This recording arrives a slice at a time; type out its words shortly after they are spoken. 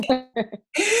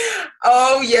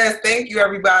Oh, yes. Thank you,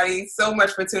 everybody, so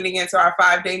much for tuning in to our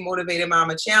 5-day Motivated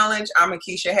Mama Challenge. I'm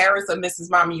Akeisha Harris of Mrs.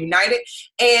 Mama United,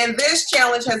 and this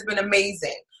challenge has been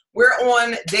amazing. We're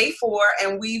on day 4,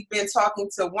 and we've been talking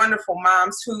to wonderful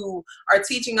moms who are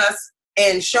teaching us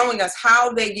and showing us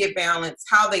how they get balanced,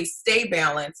 how they stay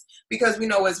balanced, because we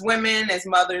know as women, as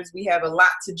mothers, we have a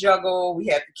lot to juggle. We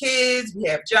have the kids, we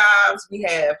have jobs, we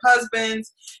have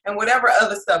husbands, and whatever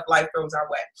other stuff life throws our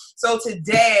way. So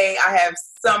today I have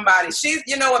somebody, she's,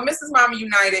 you know what, Mrs. Mama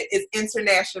United is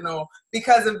international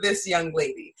because of this young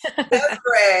lady.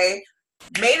 Desiree,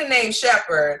 maiden name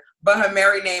Shepherd, but her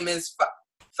married name is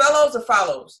Fellows or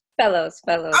Follows? Fellows.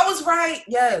 I was right,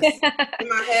 yes. In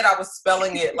my head, I was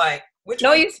spelling it like, which no,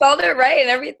 one? you spelled it right and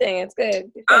everything. It's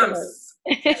good. Pat on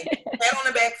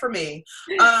the back for me.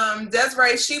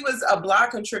 Desiree, she was a blog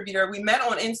contributor. We met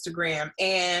on Instagram,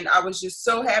 and I was just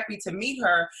so happy to meet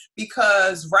her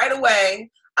because right away,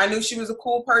 I knew she was a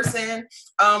cool person.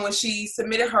 When she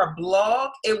submitted her blog,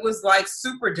 it was like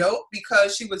super dope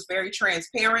because she was very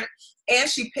transparent, and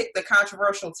she picked a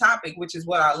controversial topic, which is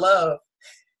what I love.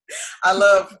 I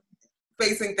love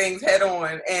facing things head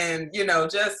on and, you know,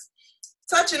 just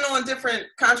touching on different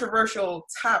controversial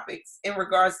topics in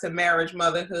regards to marriage,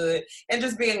 motherhood, and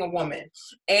just being a woman.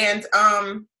 And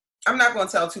I'm not going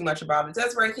to tell too much about it.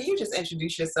 Desiree, can you just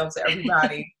introduce yourself to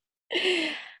everybody?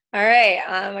 All right.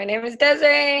 My name is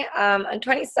Desiree. I'm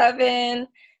 27.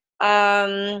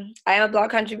 I am a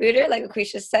blog contributor, like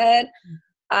Akeisha said.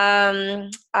 I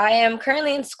am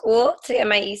currently in school to get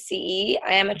my ECE.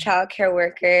 I am a child care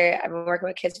worker. I've been working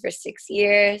with kids for 6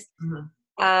 years. Mm-hmm.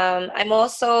 I'm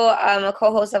also a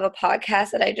co-host of a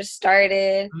podcast that I just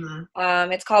started.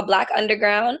 Mm-hmm. It's called Black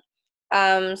Underground.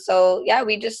 So yeah,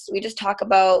 we just talk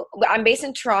about. I'm based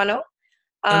in Toronto,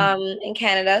 in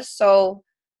Canada. So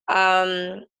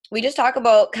we just talk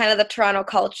about kind of the Toronto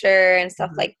culture and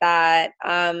stuff like that.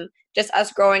 Just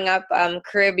us growing up,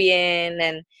 Caribbean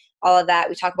and all of that.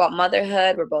 We talk about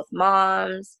motherhood. We're both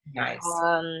moms. Nice.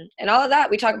 And all of that.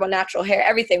 We talk about natural hair,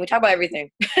 everything. We talk about everything.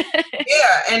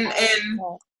 Yeah. And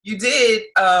you did,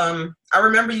 I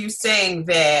remember you saying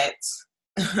that,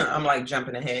 I'm like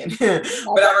jumping ahead,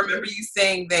 but I remember you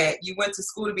saying that you went to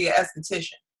school to be an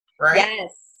esthetician, right?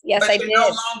 Yes, but I did.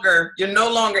 You're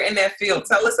no longer in that field.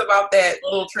 Tell us about that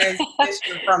little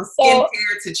transition from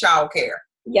skincare to childcare.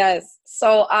 Yes.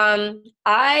 So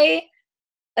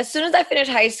as soon as I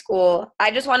finished high school, I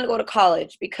just wanted to go to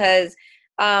college because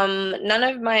none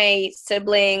of my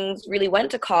siblings really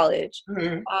went to college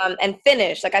and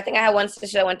finished. Like, I think I had one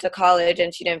sister that went to college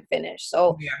and she didn't finish.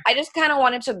 So I just kind of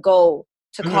wanted to go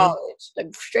to college,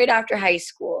 like straight after high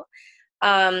school.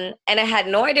 And I had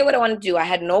no idea what I wanted to do. I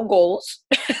had no goals,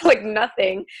 like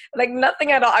nothing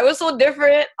at all. I was so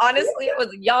different. Honestly, I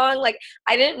was young. Like,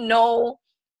 I didn't know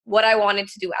what I wanted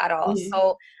to do at all.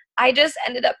 So I just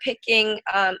ended up picking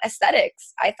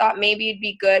aesthetics. I thought maybe it'd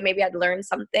be good. Maybe I'd learn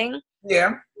something. Yeah.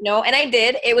 You know, and I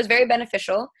did. It was very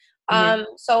beneficial.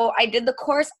 So I did the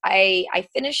course. I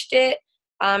finished it.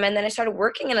 And then I started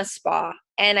working in a spa,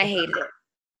 and I hated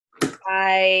it.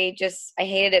 I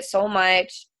hated it so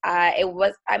much.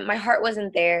 My heart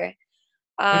wasn't there.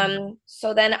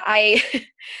 So then I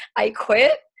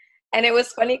quit, and it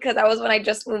was funny because that was when I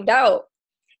just moved out.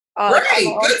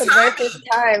 Right. Good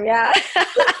time. Yeah.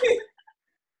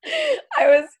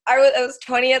 I was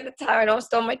 20 at the time. I know I'm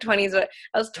still in my 20s, but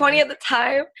I was 20 at the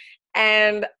time,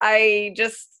 and I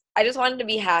just wanted to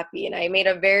be happy, and I made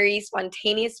a very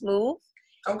spontaneous move.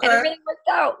 Okay. And it really worked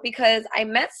out because I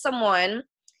met someone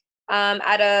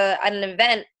at an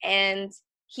event, and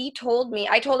I told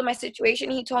him my situation.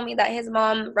 He told me that his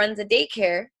mom runs a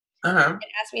daycare and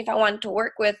asked me if I wanted to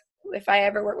work if I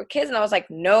ever work with kids. And I was like,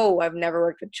 no, I've never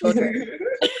worked with children.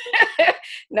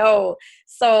 No.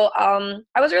 So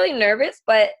I was really nervous,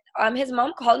 but his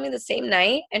mom called me the same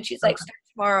night, and she's like, start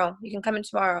tomorrow. You can come in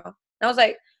tomorrow. And I was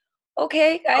like,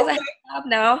 okay, guys, I have a job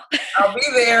now. I'll be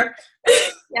there.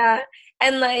 Yeah.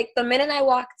 And like the minute I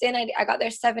walked in, I got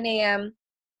there 7 a.m.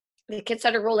 The kids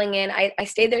started rolling in. I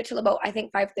stayed there till about, I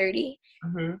think, 5:30.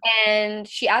 And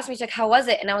she asked me, she's like, how was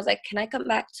it? And I was like, can I come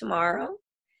back tomorrow?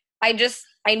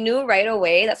 I knew right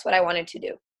away that's what I wanted to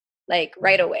do. Like,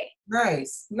 right away.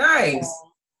 Nice.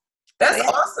 That's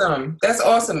awesome. That's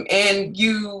awesome. And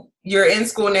you're in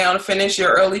school now to finish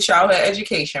your early childhood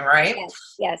education, right?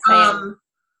 Yes, I am.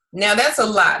 Now that's a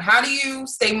lot. How do you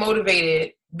stay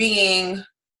motivated being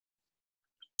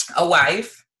a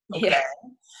wife? Okay. Yeah.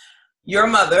 Your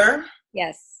mother.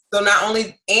 Yes. So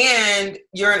and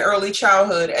you're in early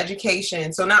childhood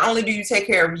education. So not only do you take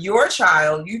care of your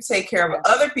child, you take care of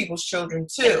other people's children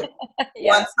too.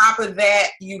 On top of that,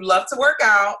 you love to work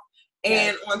out.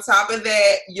 And on top of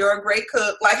that, you're a great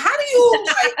cook. Like, how do you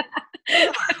come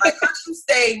on, like, how do you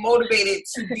stay motivated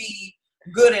to be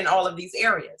good in all of these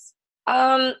areas?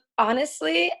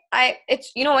 Honestly,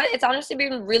 it's, you know what, it's honestly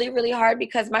been really, really hard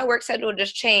because my work schedule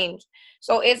just changed.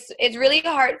 So it's really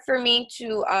hard for me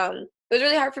to it was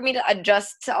really hard for me to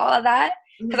adjust to all of that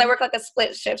because I work like a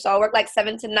split shift. So I'll work like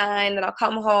 7 to 9, then I'll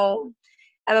come home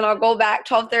and then I'll go back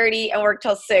 12:30 and work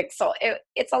till 6. So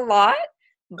it's a lot.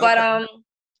 But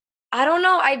I don't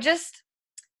know.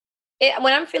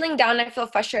 When I'm feeling down, I feel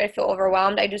frustrated, I feel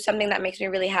overwhelmed, I do something that makes me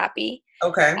really happy.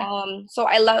 Okay. So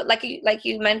I love, like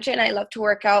you mentioned, I love to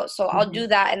work out. So I'll do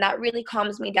that, and that really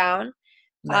calms me down.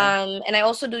 Nice. And I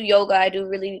also do yoga. I do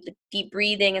really deep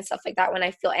breathing and stuff like that when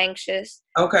I feel anxious.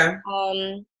 Okay.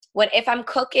 If I'm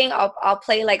cooking, I'll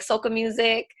play like soca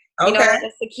music, you know,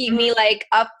 just to keep me like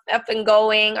up and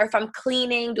going. Or if I'm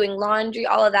cleaning, doing laundry,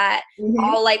 all of that,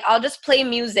 I'll just play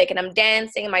music and I'm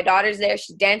dancing, and my daughter's there,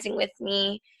 she's dancing with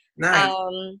me. Nice.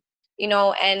 You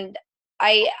know, and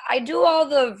I do all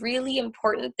the really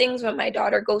important things when my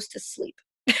daughter goes to sleep.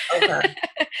 Okay.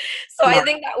 So I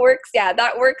think that works. Yeah,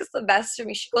 that works the best for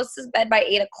me. She goes to bed by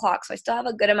 8 o'clock, so I still have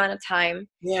a good amount of time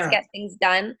to get things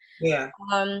done. Yeah.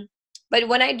 But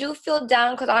when I do feel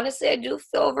down, because honestly, I do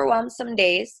feel overwhelmed some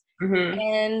days.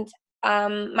 And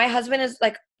my husband is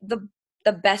like the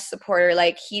best supporter.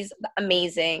 Like, he's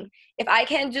amazing. If I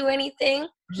can't do anything,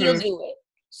 he'll do it.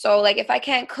 So, like, if I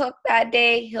can't cook that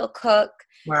day, he'll cook.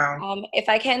 Wow. If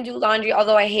I can't do laundry,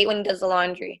 although I hate when he does the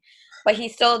laundry, but he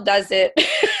still does it.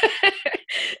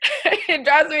 It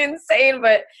drives me insane,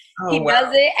 but he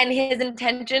does it, and his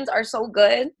intentions are so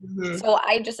good. So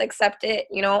I just accept it,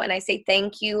 you know, and I say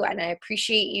thank you, and I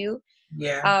appreciate you.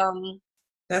 Yeah.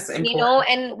 That's important. You know,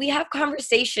 and we have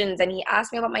conversations, and he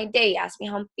asks me about my day, asks me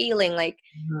how I'm feeling. Like,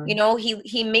 you know,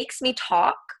 he makes me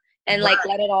talk and like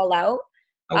let it all out.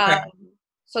 Okay.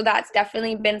 So that's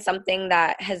definitely been something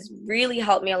that has really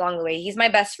helped me along the way. He's my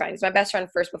best friend. He's my best friend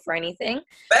first before anything.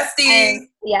 Bestie.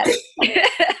 Yes.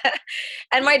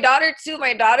 And my daughter too.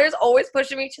 My daughter's always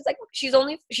pushing me. She's like,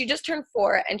 she just turned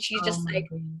 4, and she's just like,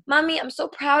 Mommy, I'm so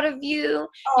proud of you.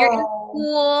 You're in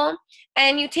school,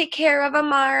 and you take care of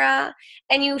Amara,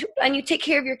 and you take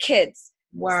care of your kids.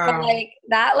 Wow. So like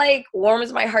that like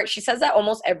warms my heart. She says that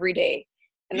almost every day.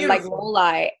 And like, no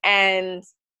lie. And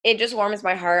it just warms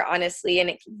my heart, honestly, and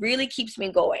it really keeps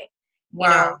me going.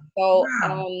 Wow. You know?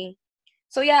 So,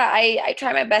 so yeah, I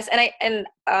try my best, and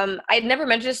I'd never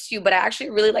mentioned this to you, but I actually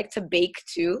really like to bake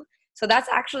too. So that's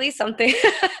actually something.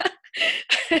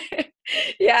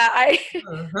 Yeah, I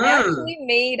actually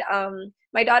made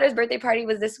my daughter's birthday party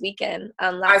was this weekend.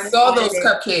 I saw those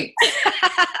cupcakes.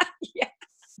 Yes.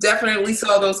 Definitely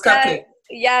saw those cupcakes.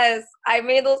 Yes, I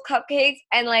made those cupcakes,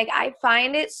 and like I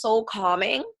find it so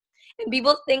calming. And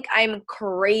people think I'm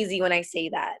crazy when I say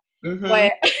that.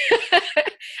 But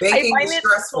baking is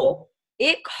stressful.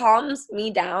 It calms me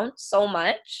down so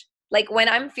much. Like, when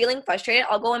I'm feeling frustrated,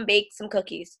 I'll go and bake some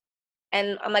cookies.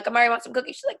 And I'm like, Amari, want some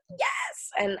cookies? She's like, yes.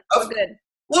 And we're good.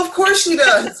 Well, of course she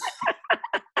does.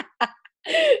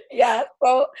 Yeah.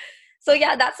 So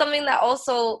yeah, that's something that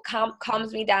also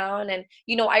calms me down. And,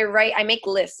 you know, I make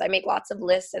lists. I make lots of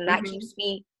lists, and that keeps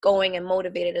me going and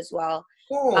motivated as well.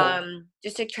 Cool.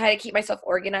 Just to try to keep myself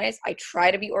organized. I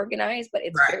try to be organized, but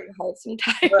it's very hard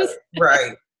sometimes.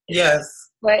 Right. Yes.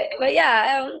 But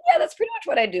yeah, that's pretty much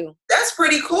what I do. That's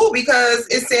pretty cool, because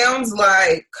it sounds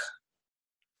like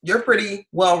you're pretty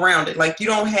well-rounded. Like, you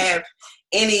don't have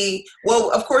any, well,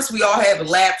 of course we all have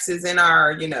lapses in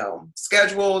our, you know,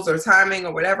 schedules or timing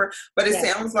or whatever, but it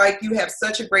sounds like you have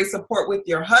such a great support with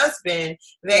your husband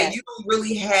that you don't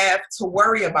really have to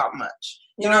worry about much.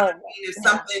 You know what I mean? If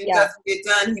something doesn't get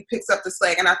done, he picks up the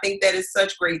slack. And I think that is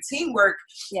such great teamwork,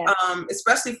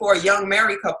 especially for a young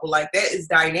married couple. Like, that is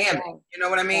dynamic. Yeah. You know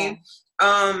what I mean?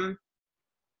 Yeah.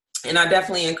 And I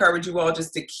definitely encourage you all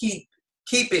just to keep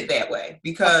it that way,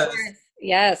 because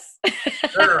yes.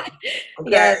 Girl,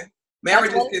 okay. Yes.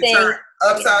 Marriages can turn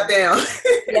upside down.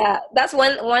 Yeah, that's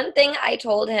one thing I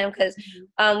told him, because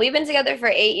we've been together for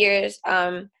 8 years.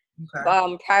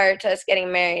 Prior to us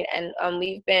getting married, and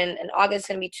we've been, in August,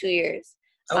 going to be 2 years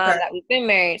that we've been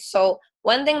married. So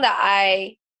one thing that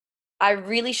I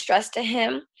really stressed to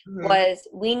him was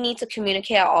we need to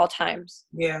communicate at all times.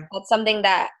 Yeah, that's something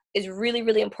that is really,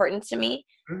 really important to me.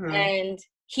 And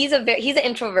he's an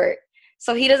introvert,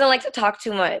 so he doesn't like to talk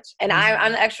too much, and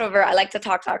I'm an extrovert. I like to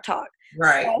talk.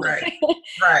 Right.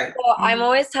 So I'm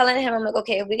always telling him, I'm like,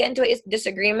 okay, if we get into a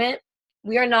disagreement,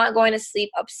 we are not going to sleep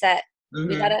upset.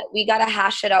 We gotta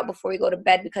hash it out before we go to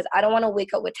bed, because I don't want to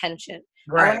wake up with tension.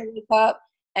 Right. I want to wake up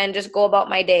and just go about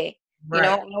my day. You know,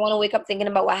 Right. I don't want to wake up thinking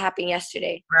about what happened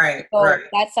yesterday. Right. So Right.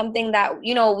 that's something that,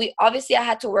 you know, we obviously I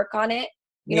had to work on it,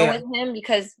 you know, Yeah. with him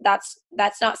because that's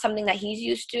not something that he's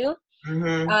used to.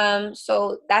 Mm-hmm.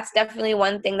 So that's definitely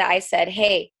one thing that I said,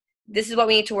 hey, this is what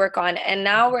we need to work on. And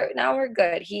now we're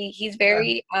good. He's Yeah.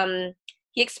 very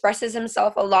he expresses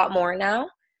himself a lot more now.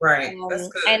 Right. That's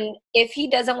good. And if he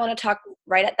doesn't want to talk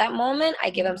right at that moment, I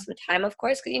give him Mhm. some time, of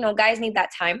course, because you know guys need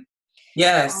that time.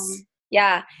 Yes.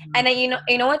 Yeah, and then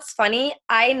you know what's funny?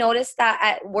 I noticed that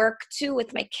at work too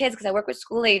with my kids because I work with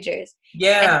school agers, and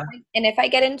Yeah. if I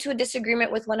get into a disagreement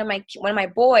with one of my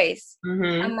boys,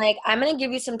 Mm-hmm. I'm like, I'm gonna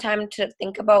give you some time to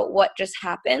think about what just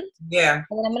happened, Yeah.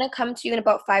 and then I'm gonna come to you in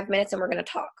about 5 minutes, and we're gonna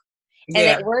talk. And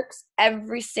Yeah. it works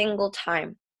every single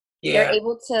time. They're Yeah.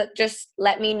 able to just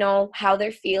let me know how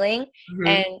they're feeling Mm-hmm.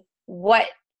 and what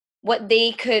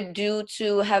they could do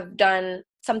to have done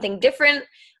something different,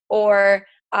 or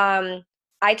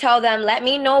I tell them, let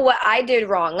me know what I did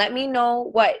wrong. Let me know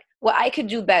what I could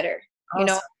do better, you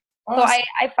know? Awesome. So Awesome.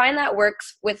 I find that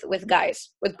works with guys,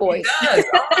 with It boys. does.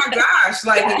 Oh my gosh.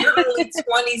 Like, Yeah. and you're only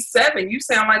 27. You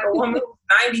sound like a woman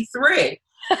who's 93.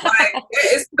 Like,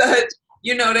 it's such,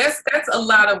 that's a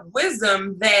lot of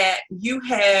wisdom that you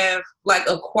have like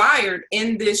acquired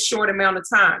in this short amount of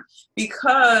time.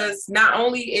 Because not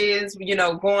only is,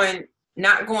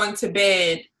 not going to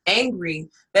bed angry,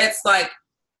 that's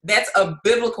a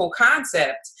biblical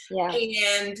concept. Yeah.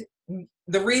 And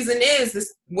the reason is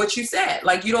this, what you said,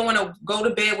 like you don't want to go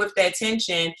to bed with that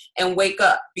tension and wake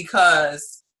up,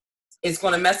 because it's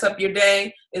going to mess up your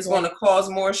day. It's Yeah. going to cause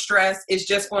more stress. It's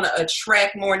just going to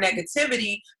attract more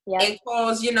negativity Yeah. and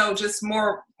cause, just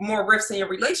more rifts in your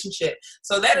relationship.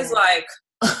 So that is Yeah. like,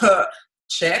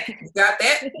 check. You got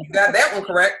that. You got that one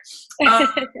correct.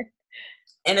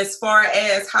 And as far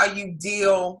as how you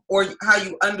deal or how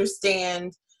you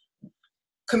understand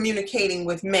communicating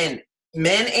with men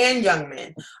and young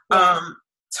men. Yeah.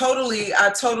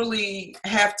 I totally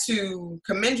have to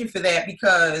commend you for that,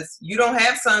 because you don't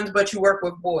have sons, but you work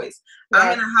with boys. I'm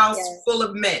Yes. in a house Yes. full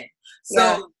of men. So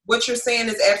Yeah. what you're saying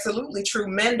is absolutely true.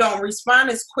 Men don't respond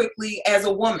as quickly as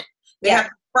a woman. They Yeah. have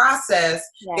to process,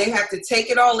 Yeah. they have to take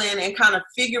it all in and kind of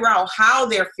figure out how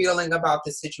they're feeling about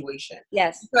the situation.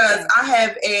 Yes. Because Yeah. I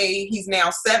have he's now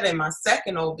 7, my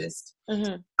second oldest.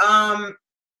 Mm-hmm.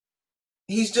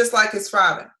 He's just like his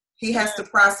father. He has to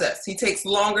process. He takes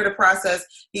longer to process.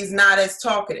 He's not as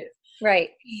talkative. Right.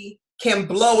 He can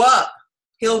blow up.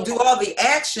 He'll do all the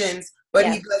actions, but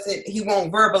Yeah. he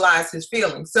won't verbalize his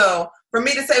feelings. So for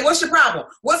me to say, what's your problem?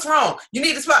 What's wrong? You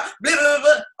need to spot, blah, blah,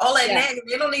 blah, all that nagging.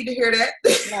 They don't need to hear that.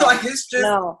 No. Like, it's just.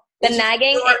 No. The it's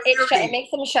nagging, just it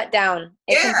makes them shut down.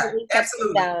 It completely shuts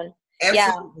them absolutely. down.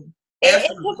 Absolutely. Yeah.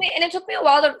 Absolutely. It took me a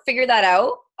while to figure that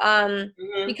out.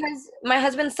 Mm-hmm. Because my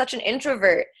husband's such an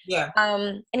introvert. Yeah.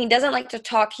 And he doesn't like to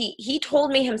talk. He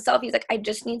told me himself, he's like, I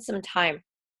just need some time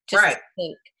just to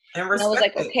think. And I was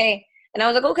like, respect it. okay. And I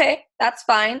was like, okay, that's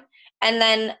fine. And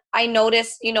then I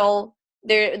noticed,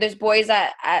 there's boys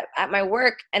at my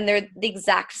work, and they're the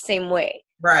exact same way.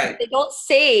 Right. They don't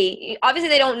say, obviously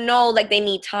they don't know, like, they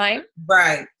need time.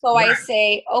 Right. So right. I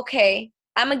say, okay,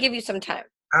 I'm gonna give you some time.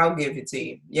 I'll give it to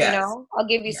you. Yes. I'll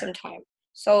give you some time.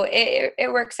 So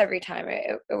it works every time.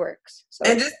 It works. So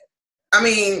and just,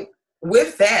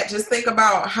 with that, just think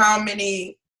about how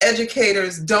many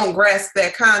educators don't grasp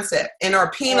that concept and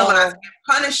are penalizing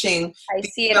and punishing. I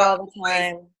see it all the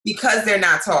time. Because they're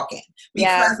not talking.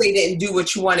 Because they didn't do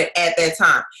what you wanted at that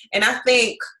time. And I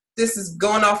think this is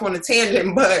going off on a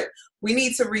tangent, but we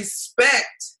need to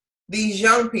respect these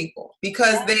young people,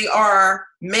 because they are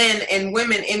men and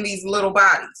women in these little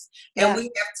bodies. And we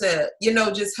have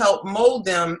to, just help mold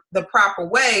them the proper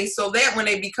way, so that when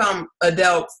they become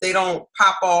adults, they don't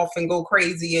pop off and go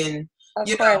crazy and,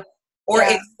 or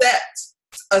accept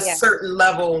a certain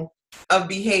level of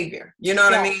behavior. You know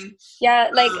what I mean? Yeah,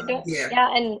 like,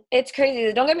 and it's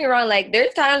crazy. Don't get me wrong. Like,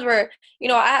 there's times where,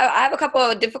 I have a couple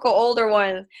of difficult older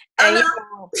ones, and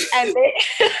and they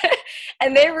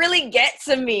and they really get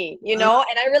to me, and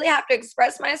I really have to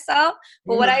express myself.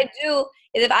 But what I do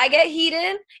is, if I get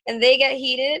heated and they get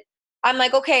heated, I'm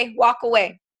like, okay, walk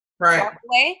away. Right. Walk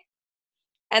away.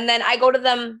 And then I go to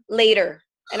them later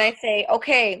and I say,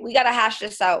 okay, we got to hash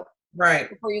this out. Right.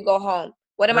 Before you go home.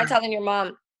 What am I telling your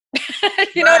mom?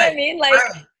 You know what I mean? Like,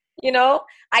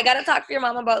 I got to talk to your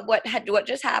mom about what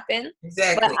just happened.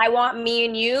 Exactly. But I want me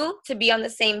and you to be on the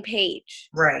same page.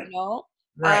 Right.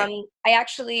 Right. I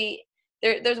actually,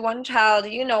 there's one child,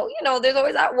 there's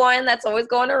always that one that's always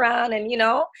going around,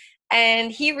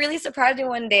 and he really surprised me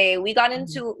one day. We got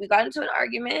into an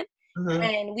argument,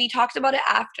 and we talked about it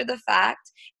after the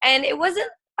fact, and it wasn't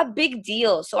a big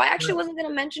deal. So I actually Right. wasn't going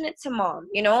to mention it to mom,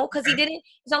 you know, because it's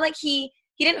not like he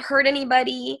didn't hurt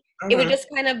anybody. It was just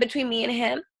kind of between me and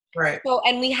him. Right. So,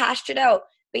 and we hashed it out.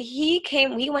 But he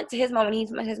went to his mom,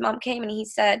 and his mom came and he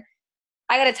said,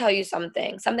 I got to tell you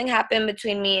something. Something happened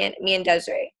between me and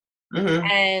Desiree.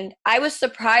 And I was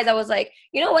surprised. I was like,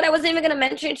 you know what? I wasn't even going to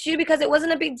mention it to you because it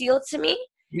wasn't a big deal to me.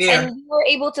 Yeah. And you were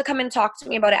able to come and talk to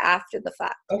me about it after the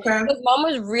fact. Okay. His mom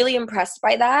was really impressed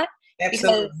by that.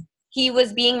 Absolutely. Because he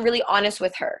was being really honest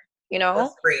with her, you know?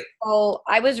 That's great. So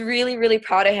I was really, really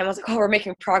proud of him. I was like, oh, we're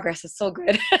making progress. It's so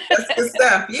good. That's good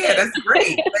stuff. Yeah, that's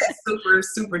great. That's super,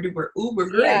 super duper uber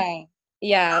great.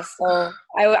 Yeah. So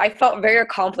I felt very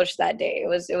accomplished that day. It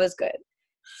was good.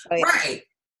 So, yeah. Right.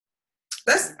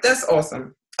 That's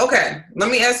awesome. Okay, let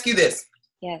me ask you this.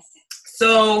 Yes.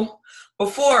 So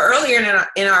earlier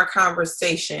in our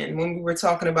conversation, when we were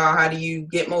talking about how do you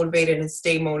get motivated and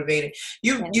stay motivated,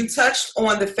 you touched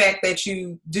on the fact that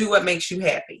you do what makes you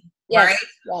happy, right?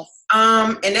 Yes.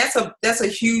 And that's a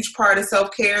huge part of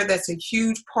self-care. That's a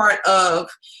huge part of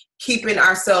keeping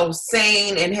ourselves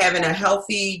sane and having a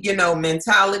healthy,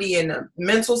 mentality and a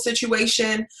mental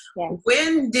situation. Yes.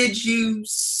 When did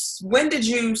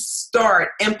you start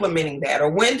implementing that, or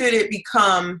when did it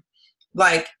become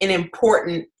like an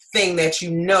important thing that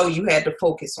you had to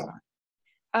focus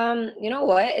on? You know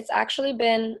what? It's actually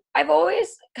been, I've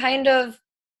always kind of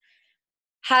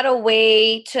had a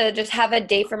way to just have a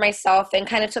day for myself and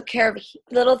kind of took care of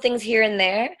little things here and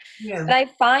there. Yeah. But I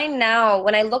find now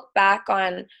when I look back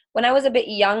on when I was a bit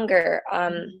younger,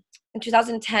 in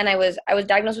 2010, I was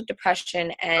diagnosed with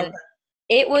depression, and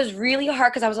it was really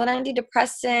hard because I was on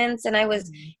antidepressants, and I was,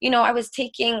 I was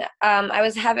taking, I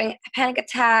was having panic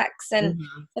attacks and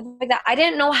stuff like that. I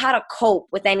didn't know how to cope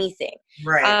with anything.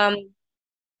 Right.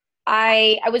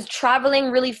 I was traveling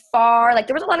really far. Like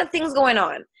there was a lot of things going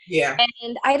on. Yeah.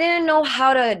 And I didn't know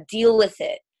how to deal with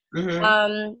it.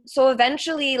 So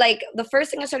eventually, like the first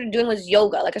thing I started doing was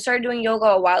yoga. Like I started doing yoga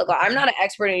a while ago. I'm not an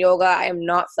expert in yoga. I am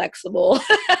not flexible,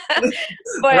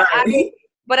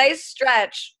 but I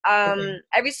stretch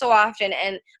every so often.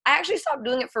 And I actually stopped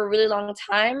doing it for a really long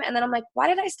time. And then I'm like, why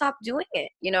did I stop doing it?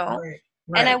 Right.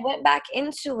 And I went back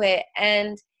into it,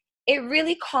 and it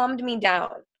really calmed me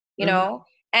down, you know?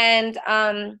 And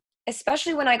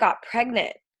especially when I got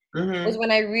pregnant was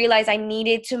when I realized I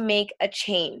needed to make a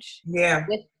change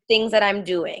with things that I'm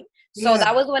doing. So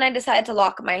that was when I decided to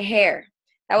lock my hair.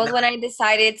 That was when I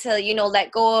decided to,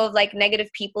 let go of like negative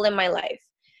people in my life.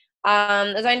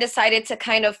 That's when I decided to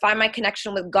kind of find my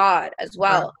connection with God as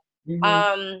well.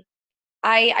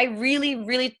 I really,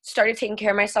 really started taking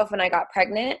care of myself when I got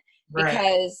pregnant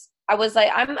because I was like,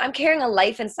 I'm carrying a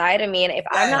life inside of me, and if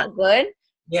I'm not good,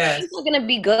 she's not gonna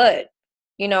be good,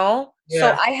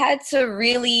 So I had to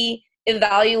really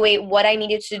evaluate what I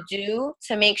needed to do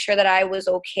to make sure that I was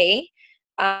okay.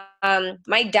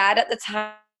 My dad at the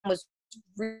time was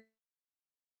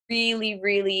really,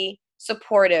 really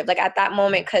supportive, like at that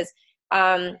moment, because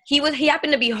he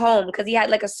happened to be home because he had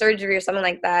like a surgery or something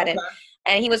like that,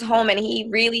 and he was home, and he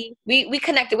really we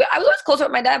connected. I was always closer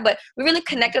with my dad, but we really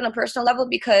connected on a personal level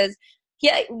because he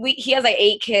has like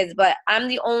 8 kids, but I'm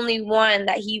the only one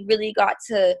that he really got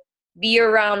to be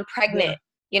around pregnant,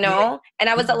 and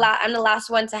I'm the last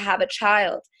one to have a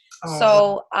child.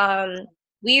 So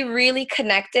we really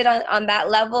connected on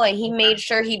that level, and he made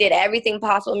sure he did everything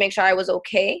possible to make sure I was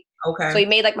okay. So he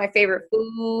made like my favorite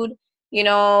food, he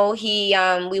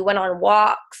we went on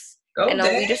walks, and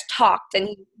we just talked, and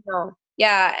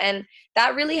and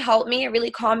that really helped me. It really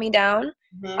calmed me down.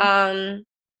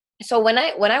 So when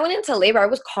I went into labor, I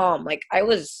was calm. Like I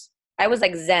was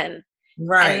like Zen.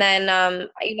 Right. And then,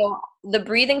 the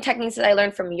breathing techniques that I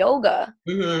learned from yoga,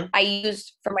 I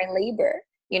used for my labor,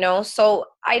 so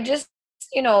I just,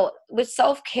 with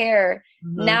self-care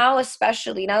now,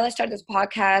 especially now that I started this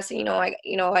podcast,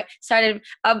 I started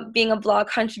being a blog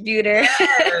contributor.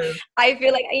 I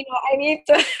feel like, I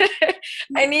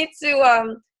need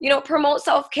to, promote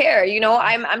self-care.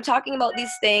 I'm talking about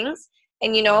these things,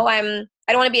 and, I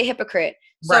don't want to be a hypocrite.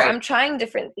 So I'm trying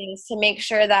different things to make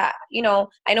sure that,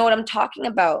 I know what I'm talking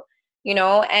about,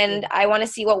 and I want to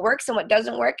see what works and what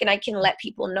doesn't work, and I can let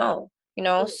people know,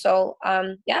 so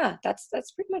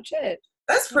that's pretty much it.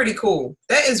 That's pretty cool.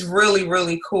 That is really,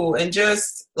 really cool. And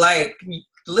just like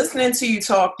listening to you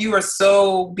talk, you are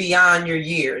so beyond your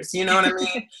years. You know what I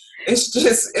mean? It's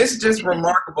just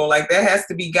remarkable. Like that has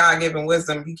to be God-given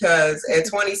wisdom, because at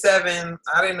 27,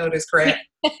 I didn't know this crap.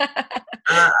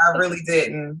 I really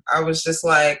didn't. I was just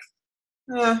like,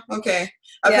 oh, okay.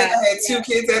 I think I had 2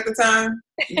 kids at the time.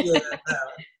 Yeah.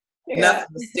 No. Nothing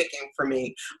is sticking for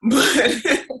me.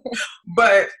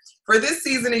 But for this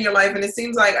season in your life, and it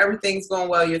seems like everything's going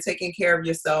well, you're taking care of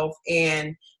yourself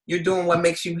and you're doing what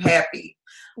makes you happy.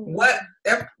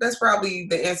 That's probably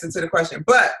the answer to the question.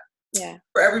 But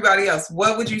for everybody else,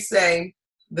 what would you say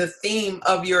the theme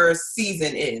of your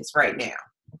season is right now?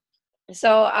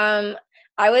 So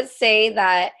I would say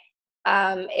that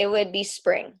it would be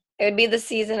spring. It would be the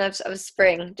season of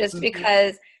spring, just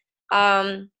because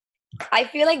I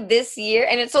feel like this year,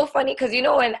 and it's so funny because you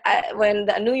know when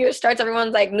the new year starts,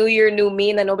 everyone's like new year, new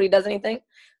me, and then nobody does anything.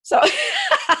 So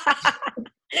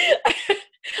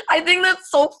I think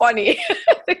that's so funny.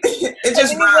 It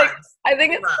just rhymes. I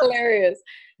think it's hilarious.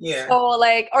 Yeah. So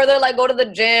like, or they're like, go to the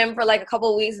gym for like a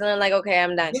couple of weeks and then like, okay,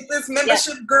 I'm done. Get this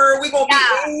membership, girl. We gonna be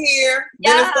in here.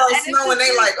 Then it starts snowing.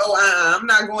 They like, oh, I'm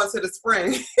not going to the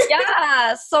spring.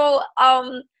 Yeah. So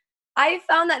I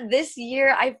found that this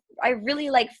year I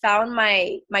really like found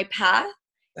my path.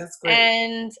 That's great.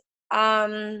 And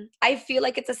I feel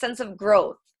like it's a sense of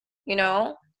growth, you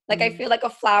know? Like I feel like a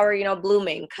flower, you know,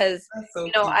 blooming, because so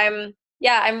you know, I'm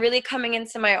really coming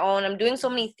into my own. I'm doing so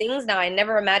many things now I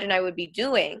never imagined I would be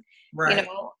doing. Right. You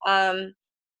know,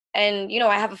 and you know,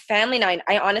 I have a family now.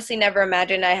 I honestly never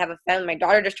imagined I have a family. My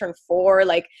daughter just turned 4.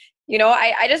 Like, you know,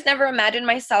 I just never imagined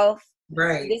myself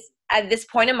at this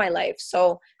point in my life.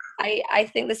 So I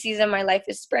think the season of my life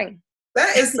is spring.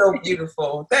 That is so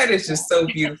beautiful. That is just so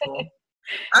beautiful.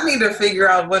 I need to figure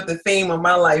out what the theme of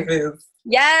my life is.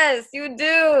 Yes, you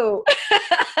do.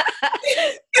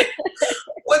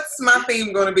 What's my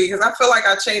theme going to be? Because I feel like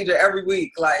I change it every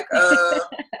week. Like, no, I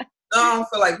don't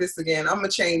feel like this again. I'm going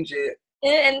to change it.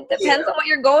 And it depends on what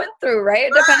you're going through, right?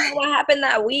 It depends on what happened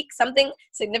that week. Something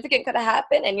significant could have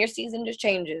happened and your season just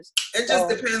changes. It just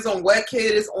depends on what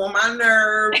kid is on my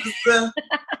nerves.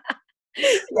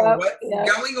 What's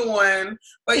going on.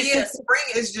 But yeah, spring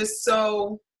is just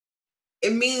so,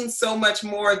 it means so much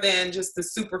more than just the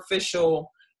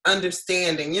superficial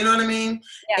understanding. You know what I mean?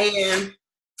 Yeah. And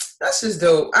that's just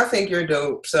dope. I think you're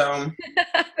dope. So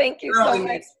thank you so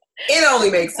much. It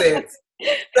only makes sense.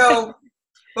 So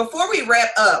before we wrap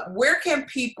up, where can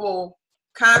people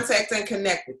contact and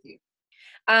connect with you?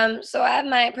 So I have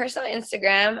my personal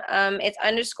Instagram. It's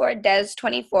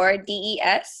 _Des24,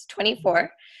 DES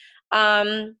 24.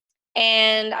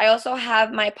 And I also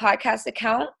have my podcast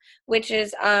account, which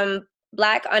is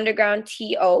Black Underground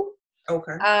TO.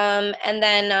 Okay. And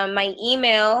then my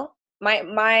email, my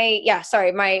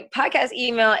podcast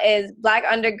email is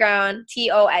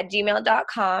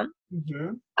blackundergroundto@gmail.com.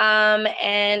 Mm-hmm.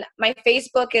 And my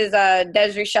Facebook is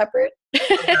Desiree Shepherd.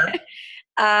 Okay.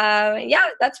 Yeah,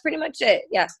 that's pretty much it.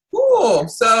 Yeah. Cool.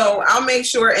 So I'll make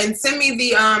sure and send me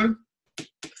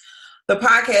the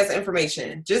podcast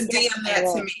information. Just DM that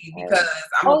to me because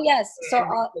so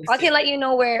I can let you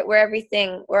know where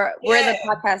everything where the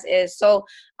podcast is. So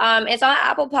it's on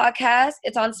Apple Podcasts,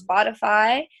 it's on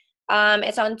Spotify,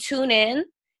 it's on TuneIn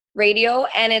Radio,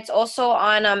 and it's also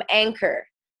on Anchor.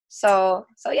 So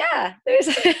yeah, there's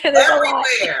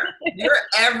everywhere. You're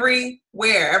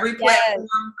everywhere. Every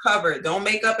platform covered. Don't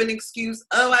make up an excuse.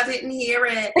 Oh, I didn't hear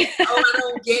it. Oh, I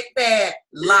don't get that.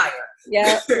 Liar.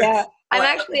 Yeah.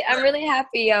 I'm really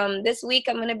happy. This week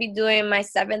I'm gonna be doing my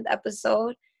 7th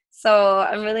episode, so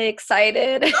I'm really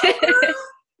excited.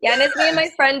 Yeah, and it's me and my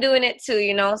friend doing it too,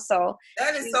 you know. So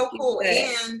that is so cool.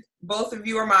 And both of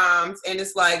you are moms, and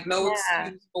it's like no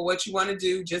excuse for what you want to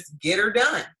do. Just get her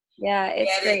done. Yeah,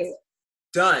 it's great.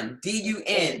 Done.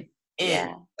 DUN.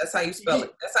 Yeah. That's how you spell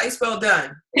it. That's how you spell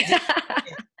done.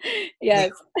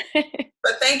 Yes.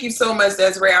 But thank you so much,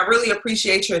 Desiree. I really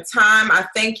appreciate your time. I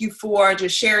thank you for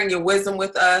just sharing your wisdom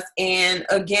with us. And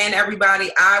again,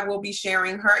 everybody, I will be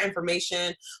sharing her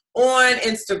information on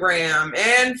Instagram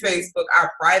and Facebook,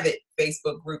 our private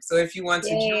Facebook group. So if you want to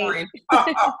join, I'll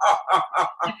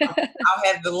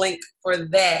have the link for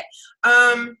that.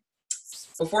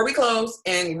 Before we close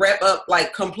and wrap up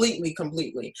like completely,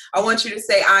 I want you to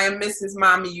say, I am Mrs.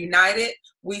 Mommy United.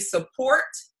 We support,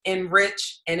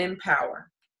 enrich, and empower.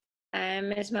 I'm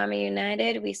Miss Mommy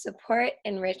United. We support,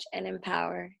 enrich, and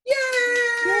empower. Yay!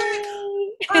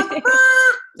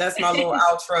 That's my little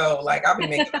outro. Like, I'll be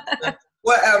making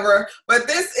whatever. But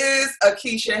this is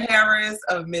Akeisha Harris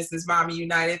of Mrs. Mommy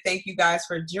United. Thank you guys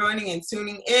for joining and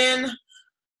tuning in.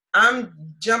 I'm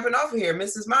jumping off here.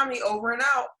 Mrs. Mommy, over and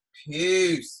out.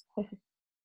 Peace.